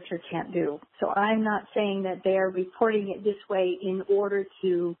researcher can't do. So I'm not saying that they're reporting it this way in order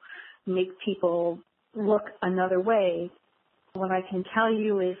to make people look another way. What I can tell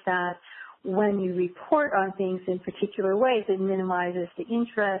you is that when you report on things in particular ways, it minimizes the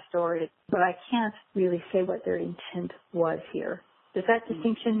interest but I can't really say what their intent was here. Does that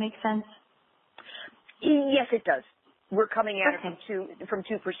distinction make sense? Yes, it does. We're coming at it from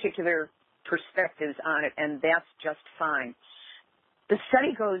two particular perspectives on it, and that's just fine. The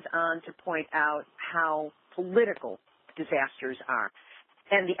study goes on to point out how political disasters are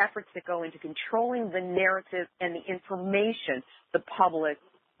and the efforts that go into controlling the narrative and the information the public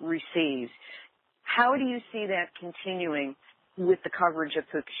receives. How do you see that continuing with the coverage of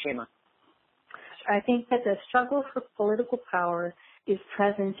Fukushima? I think that the struggle for political power is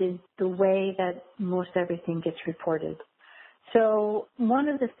present in the way that most everything gets reported. So one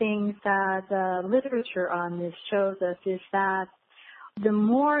of the things that the literature on this shows us is that the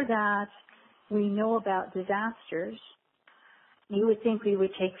more that we know about disasters, you would think we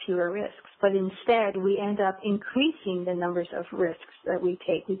would take fewer risks, but instead we end up increasing the numbers of risks that we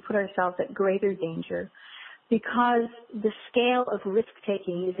take. We put ourselves at greater danger because the scale of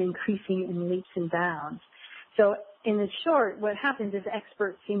risk-taking is increasing in leaps and bounds. So in the short, what happens is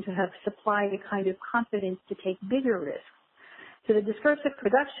experts seem to have supplied a kind of confidence to take bigger risks. So the discursive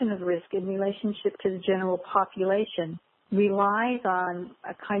production of risk in relationship to the general population relies on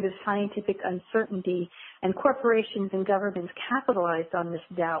a kind of scientific uncertainty, and corporations and governments capitalized on this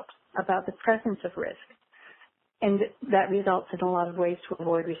doubt about the presence of risk. And that results in a lot of ways to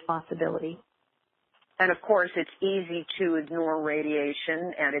avoid responsibility. And of course, it's easy to ignore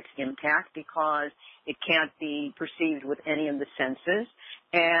radiation and its impact because it can't be perceived with any of the senses,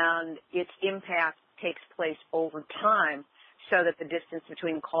 and its impact takes place over time so that the distance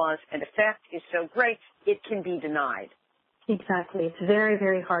between cause and effect is so great, it can be denied. Exactly. It's very,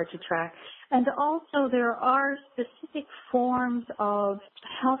 very hard to track. And also there are specific forms of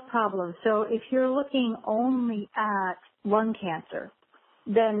health problems. So if you're looking only at lung cancer,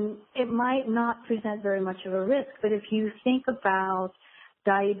 then it might not present very much of a risk. But if you think about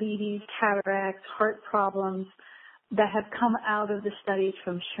diabetes, cataracts, heart problems that have come out of the studies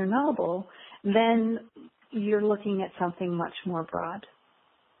from Chernobyl, then you're looking at something much more broad.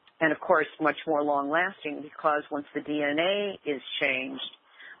 And, of course, much more long-lasting because once the DNA is changed,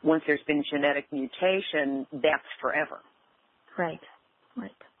 once there's been genetic mutation, that's forever. Right,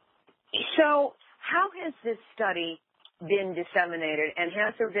 right. So how has this study been disseminated, and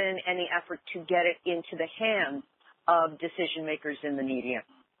has there been any effort to get it into the hands of decision-makers in the media?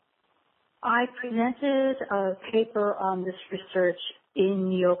 I presented a paper on this research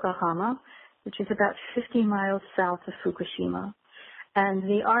in Yokohama, which is about 50 miles south of Fukushima. And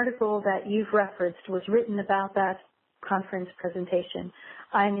the article that you've referenced was written about that conference presentation.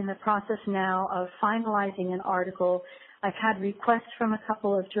 I'm in the process now of finalizing an article. I've had requests from a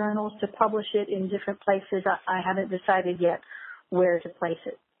couple of journals to publish it in different places. I haven't decided yet where to place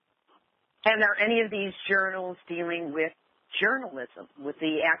it. And are any of these journals dealing with journalism, with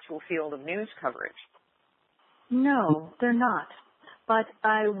the actual field of news coverage? No, they're not. But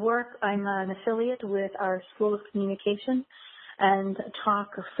I'm an affiliate with our School of Communication and talk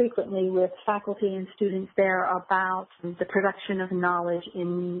frequently with faculty and students there about the production of knowledge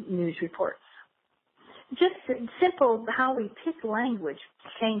in news reports. Just simple, how we pick language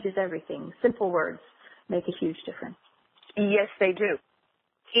changes everything. Simple words make a huge difference. Yes, they do.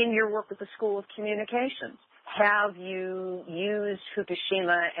 In your work with the School of Communications, have you used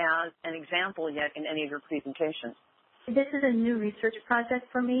Fukushima as an example yet in any of your presentations? This is a new research project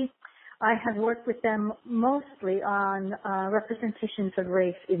for me. I have worked with them mostly on representations of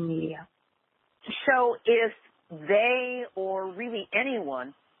race in media. So if they, or really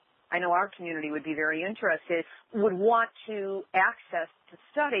anyone, I know our community would be very interested, would want to access the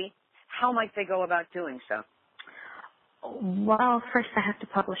study, how might they go about doing so? Well, first I have to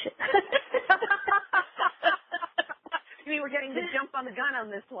publish it. You mean we're getting the jump on the gun on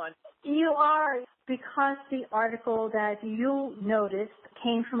this one? You are, because the article that you noticed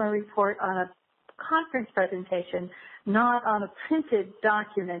came from a report on a conference presentation, not on a printed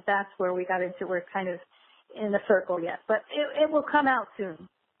document. That's where we got into, we're kind of in the circle yet, but it will come out soon.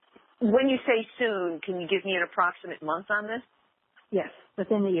 When you say soon, can you give me an approximate month on this? Yes,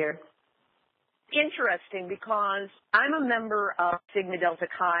 within the year. Interesting, because I'm a member of Sigma Delta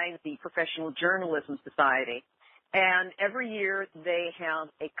Chi, the Professional Journalism Society, and every year they have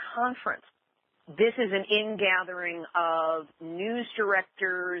a conference. This is an ingathering of news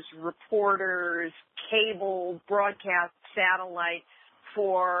directors, reporters, cable, broadcast, satellite,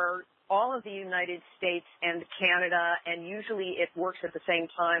 for all of the United States and Canada, and usually it works at the same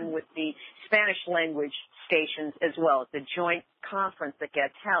time with the Spanish language stations as well. It's a joint conference that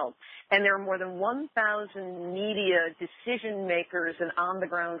gets held. And there are more than 1,000 media decision makers and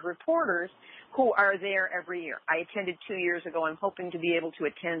on-the-ground reporters who are there every year. I attended 2 years ago. I'm hoping to be able to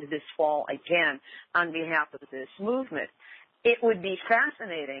attend this fall again on behalf of this movement. It would be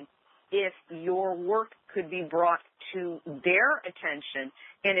fascinating if your work could be brought to their attention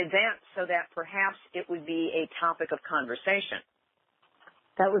in advance so that perhaps it would be a topic of conversation.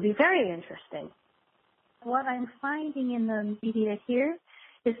 That would be very interesting. What I'm finding in the media here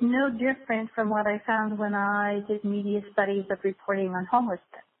is no different from what I found when I did media studies of reporting on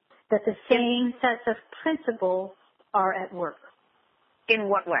homelessness, that the same sets of principles are at work. In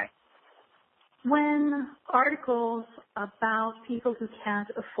what way? When articles about people who can't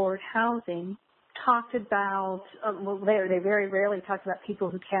afford housing talked about, they very rarely talked about people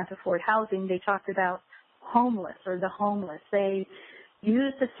who can't afford housing. They talked about homeless or the homeless. They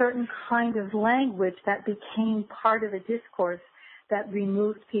used a certain kind of language that became part of a discourse that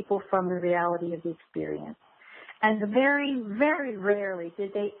removed people from the reality of the experience. And very, very rarely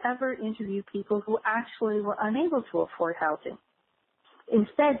did they ever interview people who actually were unable to afford housing.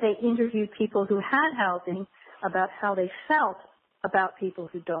 Instead, they interviewed people who had housing about how they felt about people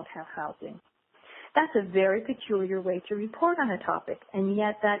who don't have housing. That's a very peculiar way to report on a topic, and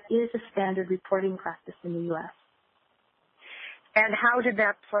yet that is a standard reporting practice in the U.S. And how did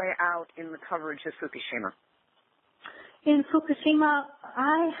that play out in the coverage of Fukushima? In Fukushima,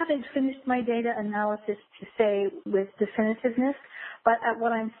 I haven't finished my data analysis to say with definitiveness, but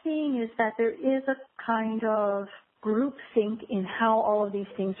what I'm seeing is that there is a kind of groupthink in how all of these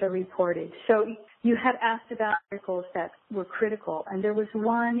things are reported. So you had asked about articles that were critical, and there was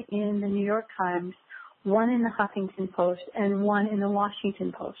one in the New York Times, one in the Huffington Post, and one in the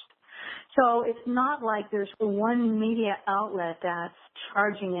Washington Post. So it's not like there's one media outlet that's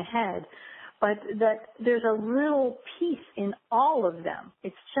charging ahead, but that there's a little piece in all of them.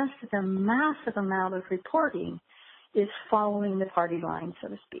 It's just that the massive amount of reporting is following the party line, so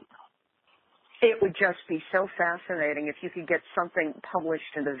to speak. It would just be so fascinating if you could get something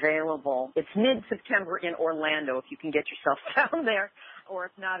published and available. It's mid-September in Orlando, if you can get yourself down there, or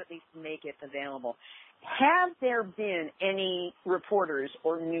if not, at least make it available. Have there been any reporters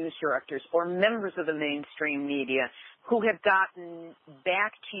or news directors or members of the mainstream media who have gotten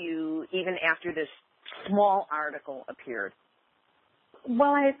back to you even after this small article appeared?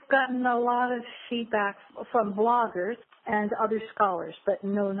 Well, I've gotten a lot of feedback from bloggers and other scholars, but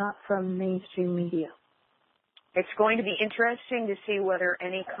no, not from mainstream media. It's going to be interesting to see whether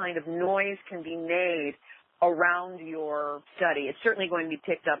any kind of noise can be made around your study. It's certainly going to be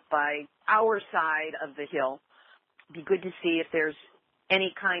picked up by our side of the hill. It'd be good to see if there's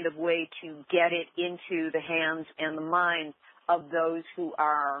any kind of way to get it into the hands and the minds of those who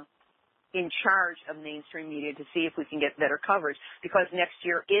are in charge of mainstream media to see if we can get better coverage, because next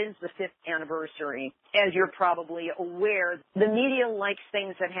year is the 5th anniversary. As you're probably aware, the media likes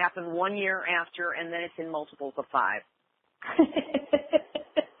things that happen 1 year after, and then it's in multiples of 5.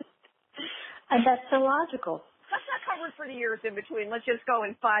 And that's illogical. Let's not cover it for the years in between. Let's just go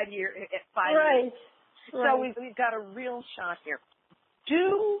in 5 years. Right. So we've got a real shot here.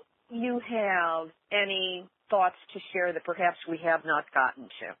 Do you have any thoughts to share that perhaps we have not gotten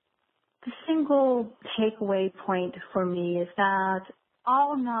to? The single takeaway point for me is that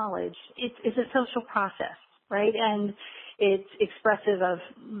all knowledge is a social process, right? And it's expressive of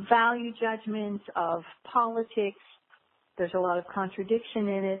value judgments, of politics. There's a lot of contradiction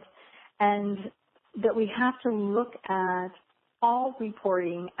in it. And that we have to look at all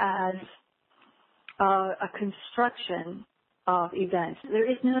reporting as a construction of events. There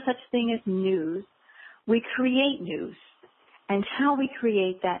is no such thing as news. We create news. And how we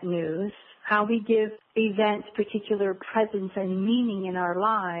create that news, how we give events particular presence and meaning in our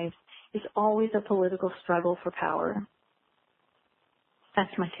lives is always a political struggle for power.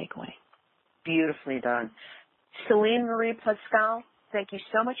 That's my takeaway. Beautifully done. Celine-Marie Pascale, thank you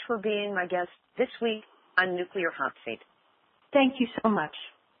so much for being my guest this week on Nuclear Hot Seat. Thank you so much.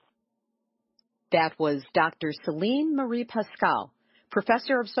 That was Dr. Celine-Marie Pascale,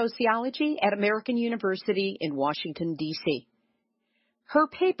 Professor of Sociology at American University in Washington, D.C. Her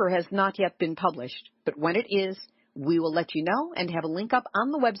paper has not yet been published, but when it is, we will let you know and have a link up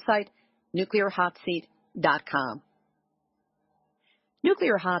on the website, nuclearhotseat.com.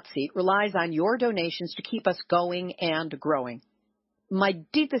 Nuclear Hot Seat relies on your donations to keep us going and growing. My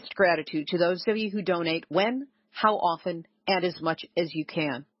deepest gratitude to those of you who donate when, how often, and as much as you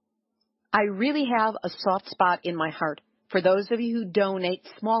can. I really have a soft spot in my heart for those of you who donate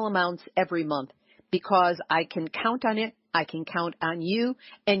small amounts every month, because I can count on it, I can count on you,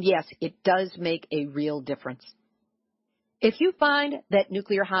 and yes, it does make a real difference. If you find that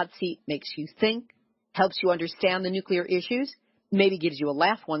Nuclear Hot Seat makes you think, helps you understand the nuclear issues, maybe gives you a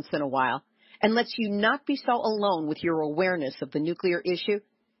laugh once in a while, and lets you not be so alone with your awareness of the nuclear issue,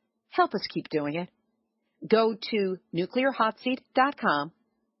 help us keep doing it. Go to nuclearhotseat.com,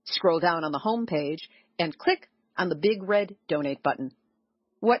 scroll down on the home page, and click on the big red donate button.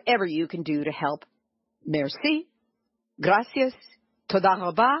 Whatever you can do to help. Merci, gracias, toda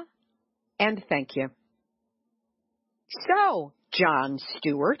raba, and thank you. So, John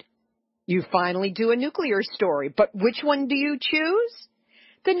Stewart, you finally do a nuclear story, but which one do you choose?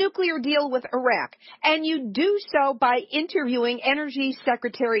 The nuclear deal with Iraq, and you do so by interviewing Energy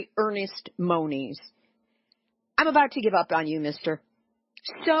Secretary Ernest Moniz. I'm about to give up on you, mister.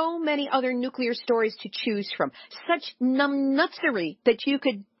 So many other nuclear stories to choose from, such numnutzery that you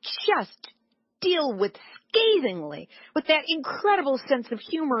could just deal with scathingly, with that incredible sense of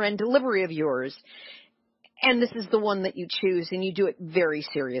humor and delivery of yours. And this is the one that you choose, and you do it very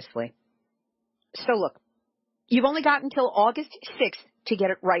seriously. So look, you've only got until August 6th to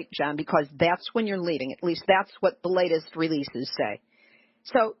get it right, John, because that's when you're leaving. At least that's what the latest releases say.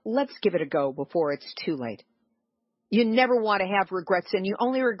 So let's give it a go before it's too late. You never want to have regrets, and you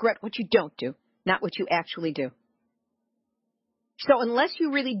only regret what you don't do, not what you actually do. So unless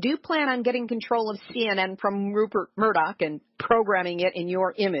you really do plan on getting control of CNN from Rupert Murdoch and programming it in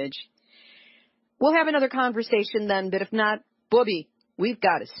your image, we'll have another conversation then, but if not, booby, we've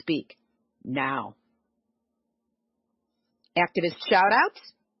got to speak now. Activist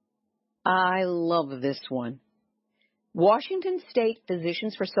shout-outs? I love this one. Washington State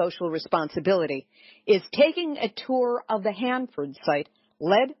Physicians for Social Responsibility is taking a tour of the Hanford site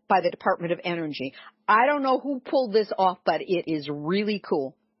led by the Department of Energy. I don't know who pulled this off, but it is really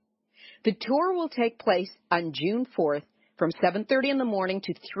cool. The tour will take place on June 4th from 7:30 in the morning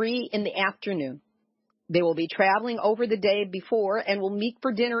to 3 in the afternoon. They will be traveling over the day before and will meet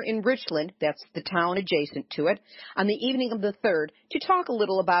for dinner in Richland, that's the town adjacent to it, on the evening of the 3rd to talk a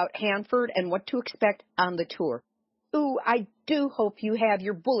little about Hanford and what to expect on the tour. Ooh, I do hope you have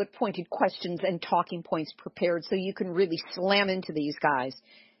your bullet-pointed questions and talking points prepared so you can really slam into these guys.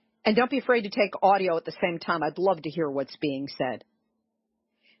 And don't be afraid to take audio at the same time. I'd love to hear what's being said.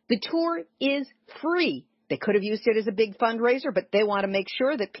 The tour is free. They could have used it as a big fundraiser, but they want to make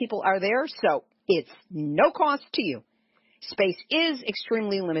sure that people are there, so it's no cost to you. Space is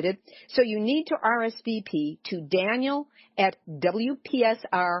extremely limited, so you need to RSVP to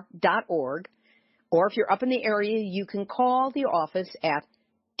daniel@wpsr.org, or if you're up in the area, you can call the office at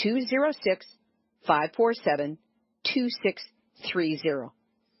 206-547-2630.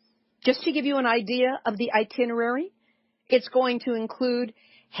 Just to give you an idea of the itinerary, it's going to include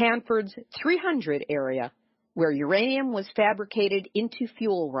Hanford's 300 area, where uranium was fabricated into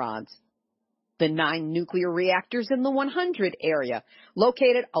fuel rods. The 9 nuclear reactors in the 100 area,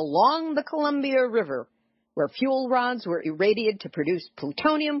 located along the Columbia River, where fuel rods were irradiated to produce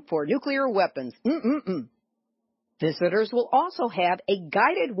plutonium for nuclear weapons. Visitors will also have a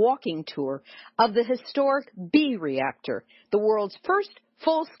guided walking tour of the historic B reactor, the world's first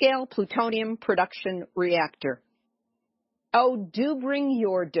full-scale plutonium production reactor. Oh, do bring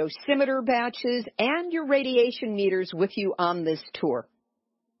your dosimeter batches and your radiation meters with you on this tour.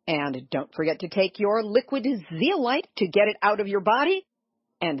 And don't forget to take your liquid zeolite to get it out of your body,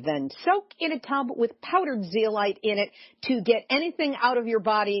 and then soak in a tub with powdered zeolite in it to get anything out of your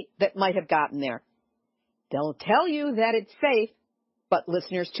body that might have gotten there. They'll tell you that it's safe, but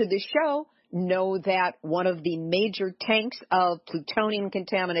listeners to this show know that one of the major tanks of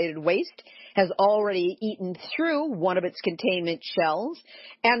plutonium-contaminated waste has already eaten through one of its containment shells,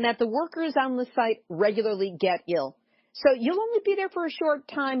 and that the workers on the site regularly get ill. So you'll only be there for a short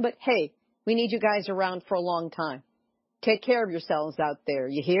time, but hey, we need you guys around for a long time. Take care of yourselves out there,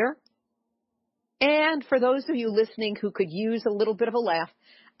 you hear? And for those of you listening who could use a little bit of a laugh,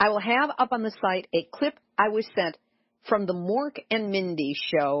 I will have up on the site a clip I was sent from the Mork and Mindy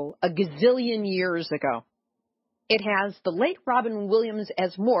show a gazillion years ago. It has the late Robin Williams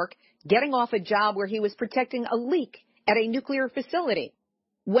as Mork getting off a job where he was protecting a leak at a nuclear facility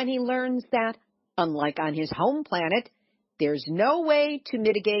when he learns that, unlike on his home planet, there's no way to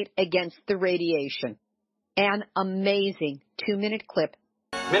mitigate against the radiation. An amazing 2-minute clip.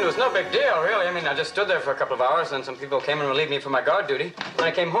 I mean, it was no big deal, really. I mean, I just stood there for a couple of hours, and some people came and relieved me from my guard duty. Then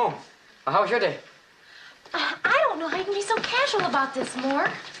I came home. Well, how was your day? I don't know how you can be so casual about this,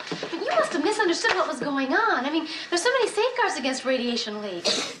 Mork. I mean, you must have misunderstood what was going on. I mean, there's so many safeguards against radiation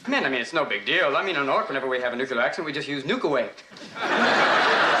leaks. Man, I mean, it's no big deal. I mean, on Ork, whenever we have a nuclear accident, we just use nuke away.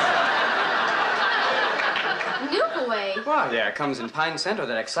 Nuke away? Well, yeah, it comes in pine scent or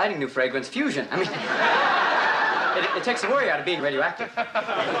that exciting new fragrance, fusion. I mean, it takes the worry out of being radioactive.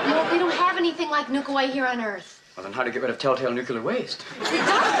 No, we don't have anything like nuke away here on Earth. Well, then how do you get rid of telltale nuclear waste? We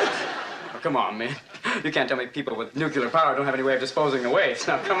don't. Oh, come on, man. You can't tell me people with nuclear power don't have any way of disposing of waste.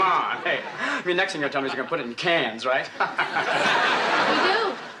 Now, come on. Hey, I mean, next thing you're telling me is you're going to put it in cans, right? We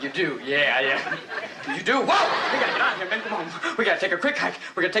do. You do, yeah. You do? Whoa! We gotta get out of here, man. Come on. We gotta take a quick hike.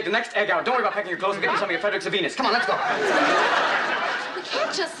 We're gonna take the next egg out. Don't worry about packing your clothes. We'll get you some of your Fredericks of Venus. Come on, let's go. We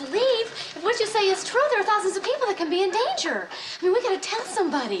can't just leave. If what you say is true, there are thousands of people that can be in danger. I mean, we gotta tell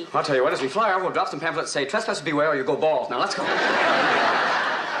somebody. I'll tell you what, as we fly over, we'll drop some pamphlets that say, trespassers beware or you go bald. Now, let's go. I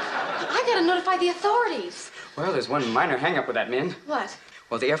gotta notify the authorities. Well, there's one minor hang-up with that, Min. What?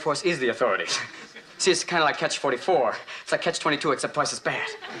 Well, the Air Force is the authorities. See, it's kind of like Catch-44. It's like Catch-22, except twice as bad.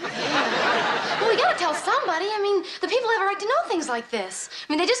 Well, we gotta tell somebody. I mean, the people have a right to know things like this.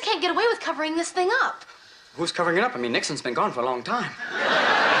 I mean, they just can't get away with covering this thing up. Who's covering it up? I mean, Nixon's been gone for a long time.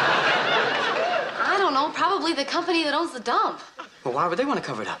 I don't know. Probably the company that owns the dump. Well, why would they want to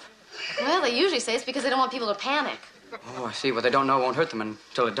cover it up? Well, they usually say it's because they don't want people to panic. Oh, I see. What they don't know won't hurt them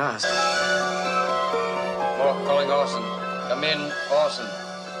until it does. More calling Orson. Come in, Orson.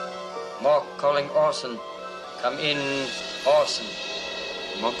 More calling Orson. Come in, Orson.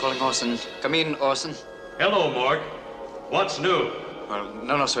 More calling Orson. Come in, Orson. Hello, Mork. What's new? Well,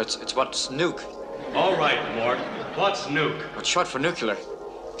 no, sir. It's what's nuke. All right, Mork. What's nuke? It's short for nuclear.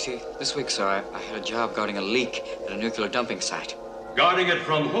 See, this week, sir, I had a job guarding a leak at a nuclear dumping site. Guarding it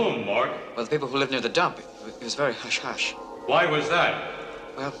from whom, Mork? Well, the people who live near the dump. It was very hush-hush. Why was that?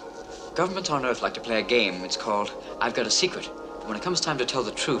 Well, governments on Earth like to play a game. It's called I've Got a Secret. But when it comes time to tell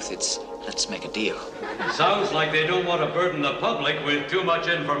the truth, it's let's make a deal. Sounds like they don't want to burden the public with too much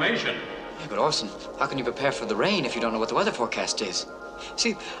information. Yeah, but Orson, how can you prepare for the rain if you don't know what the weather forecast is?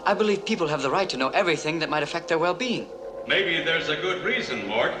 See, I believe people have the right to know everything that might affect their well-being. Maybe there's a good reason,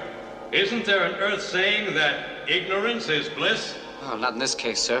 Mork. Isn't there an Earth saying that ignorance is bliss? Well, not in this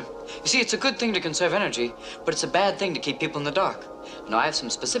case, sir. You see, it's a good thing to conserve energy, but it's a bad thing to keep people in the dark. Now, I have some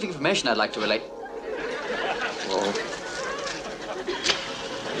specific information I'd like to relate. Whoa.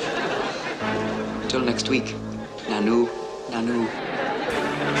 Till next week. Nanu, Nanu.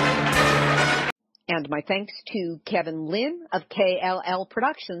 And my thanks to Kevin Lynn of KLL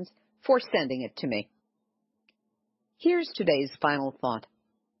Productions for sending it to me. Here's today's final thought.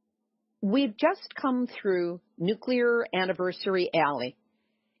 We've just come through Nuclear Anniversary Alley,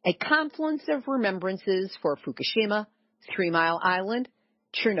 a confluence of remembrances for Fukushima, 3 Mile Island,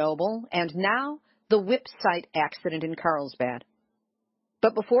 Chernobyl, and now the WIP site accident in Carlsbad.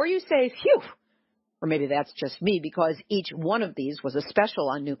 But before you say, phew, or maybe that's just me because each one of these was a special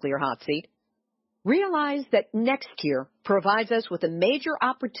on Nuclear Hot Seat, realize that next year provides us with a major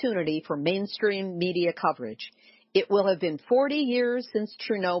opportunity for mainstream media coverage. It will have been 40 years since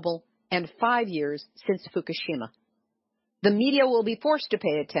Chernobyl and 5 years since Fukushima. The media will be forced to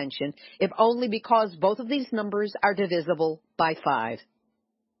pay attention, if only because both of these numbers are divisible by 5.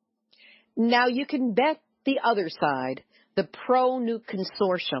 Now you can bet the other side, the pro-nuke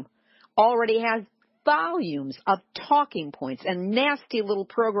consortium, already has volumes of talking points and nasty little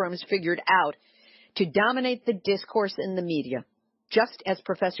programs figured out to dominate the discourse in the media, just as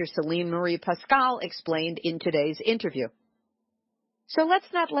Professor Celine-Marie Pascale explained in today's interview. So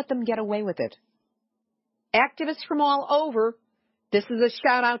let's not let them get away with it. Activists from all over, this is a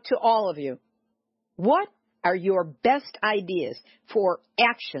shout out to all of you. What are your best ideas for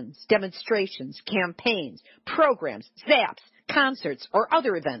actions, demonstrations, campaigns, programs, zaps, concerts, or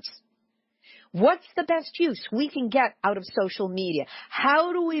other events? What's the best use we can get out of social media?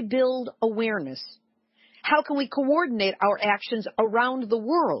 How do we build awareness? How can we coordinate our actions around the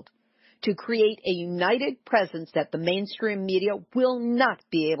world to create a united presence that the mainstream media will not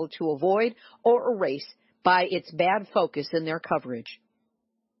be able to avoid or erase by its bad focus in their coverage?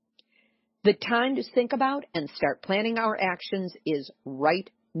 The time to think about and start planning our actions is right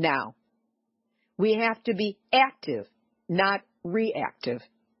now. We have to be active, not reactive.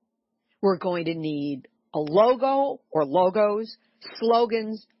 We're going to need a logo or logos,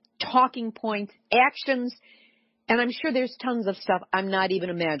 slogans, talking points, actions, and I'm sure there's tons of stuff I'm not even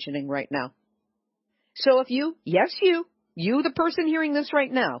imagining right now. So if you, yes you the person hearing this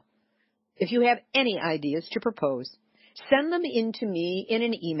right now, if you have any ideas to propose, send them in to me in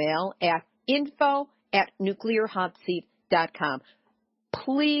an email at info@nuclearhotseat.com.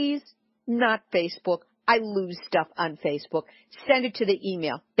 Please, not Facebook. I lose stuff on Facebook. Send it to the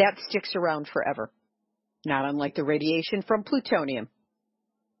email. That sticks around forever. Not unlike the radiation from plutonium.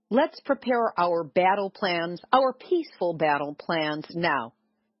 Let's prepare our battle plans, our peaceful battle plans now.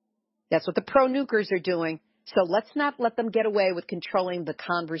 That's what the pro-nukers are doing. So let's not let them get away with controlling the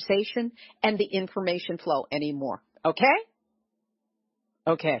conversation and the information flow anymore. Okay?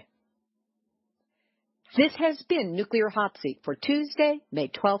 Okay. This has been Nuclear Hot Seat for Tuesday, May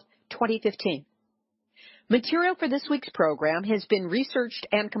 12th, 2015. Material for this week's program has been researched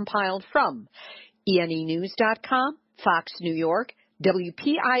and compiled from ENEnews.com, Fox New York,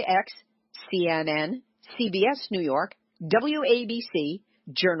 WPIX, CNN, CBS New York, WABC,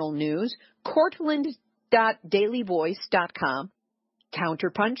 Journal News, Cortland.dailyvoice.com,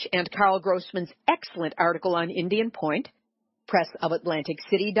 Counterpunch and Carl Grossman's excellent article on Indian Point,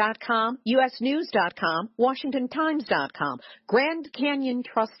 PressOfAtlanticCity.com, USNews.com, WashingtonTimes.com,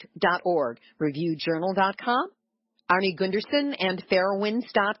 GrandCanyonTrust.org, ReviewJournal.com, Arnie Gunderson and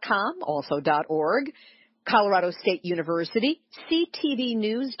Fairwinds.com, also .org, Colorado State University,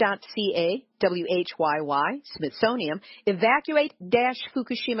 CTVNews.ca, WHYY, Smithsonian,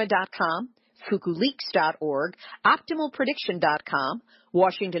 Evacuate-Fukushima.com, FukuLeaks.org, OptimalPrediction.com,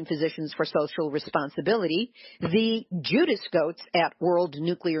 Washington Physicians for Social Responsibility, the Judas Goats at World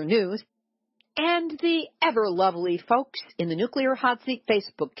Nuclear News, and the ever-lovely folks in the Nuclear Hot Seat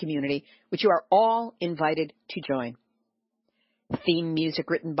Facebook community, which you are all invited to join. Theme music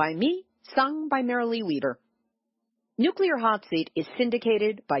written by me, sung by Marilee Weaver. Nuclear Hot Seat is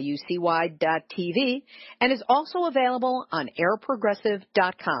syndicated by UCY.TV and is also available on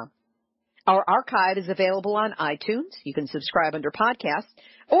airprogressive.com. Our archive is available on iTunes. You can subscribe under podcasts,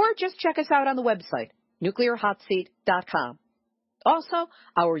 or just check us out on the website, nuclearhotseat.com. Also,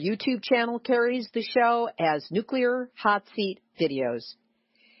 our YouTube channel carries the show as Nuclear Hot Seat Videos.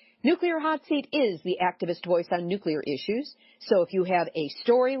 Nuclear Hot Seat is the activist voice on nuclear issues, so if you have a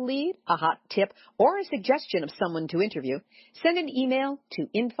story lead, a hot tip, or a suggestion of someone to interview, send an email to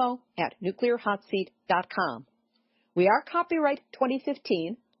info@nuclearhotseat.com. We are copyright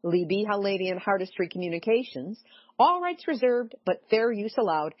 2015, Libby, Halady, and Hardestry Communications, all rights reserved but fair use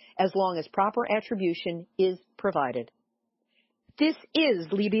allowed as long as proper attribution is provided. This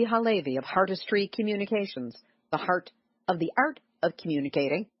is Libby Halevi of Hardestry Communications, the heart of the art of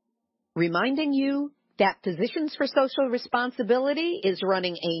communicating, reminding you that Physicians for Social Responsibility is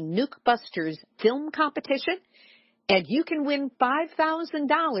running a Nuke Busters film competition, and you can win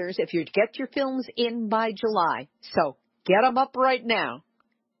 $5,000 if you get your films in by July. So get them up right now.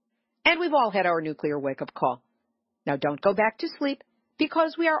 And we've all had our nuclear wake-up call. Now don't go back to sleep,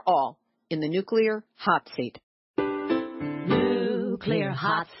 because we are all in the Nuclear Hot Seat. Nuclear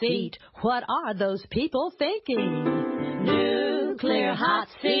Hot Seat, what are those people thinking? Nuclear Hot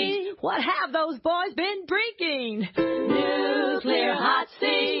Seat, what have those boys been drinking? Nuclear Hot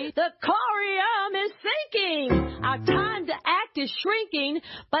Seat, the corium is sinking. Our time to act is shrinking,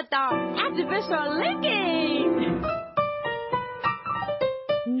 but our activists are linking.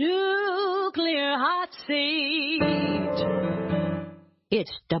 Nuclear Hot Seat,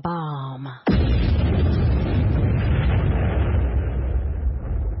 it's the bomb.